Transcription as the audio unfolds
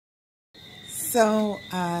So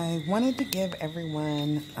I wanted to give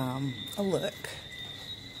everyone a look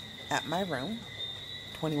at my room,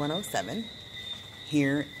 2107,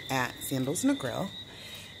 here at Sandals Negril.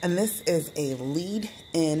 And this is a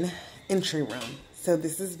lead-in entry room. So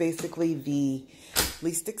this is basically the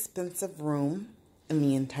least expensive room in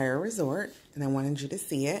the entire resort, and I wanted you to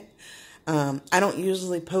see it. I don't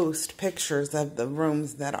usually post pictures of the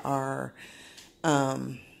rooms that are,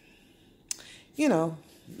 you know,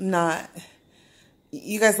 not...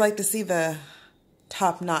 You guys like to see the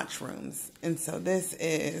top-notch rooms. And so this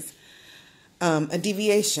is a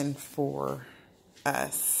deviation for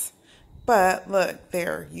us. But look,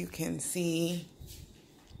 there you can see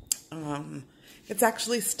it's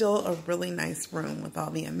actually still a really nice room with all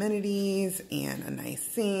the amenities and a nice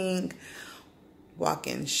sink,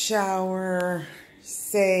 walk-in shower,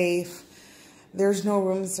 safe. There's no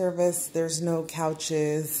room service. There's no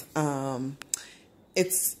couches.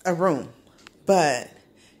 It's a room. But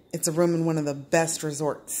it's a room in one of the best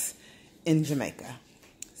resorts in Jamaica.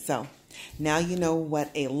 So now you know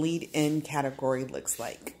what a lead-in category looks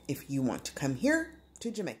like if you want to come here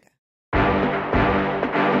to Jamaica.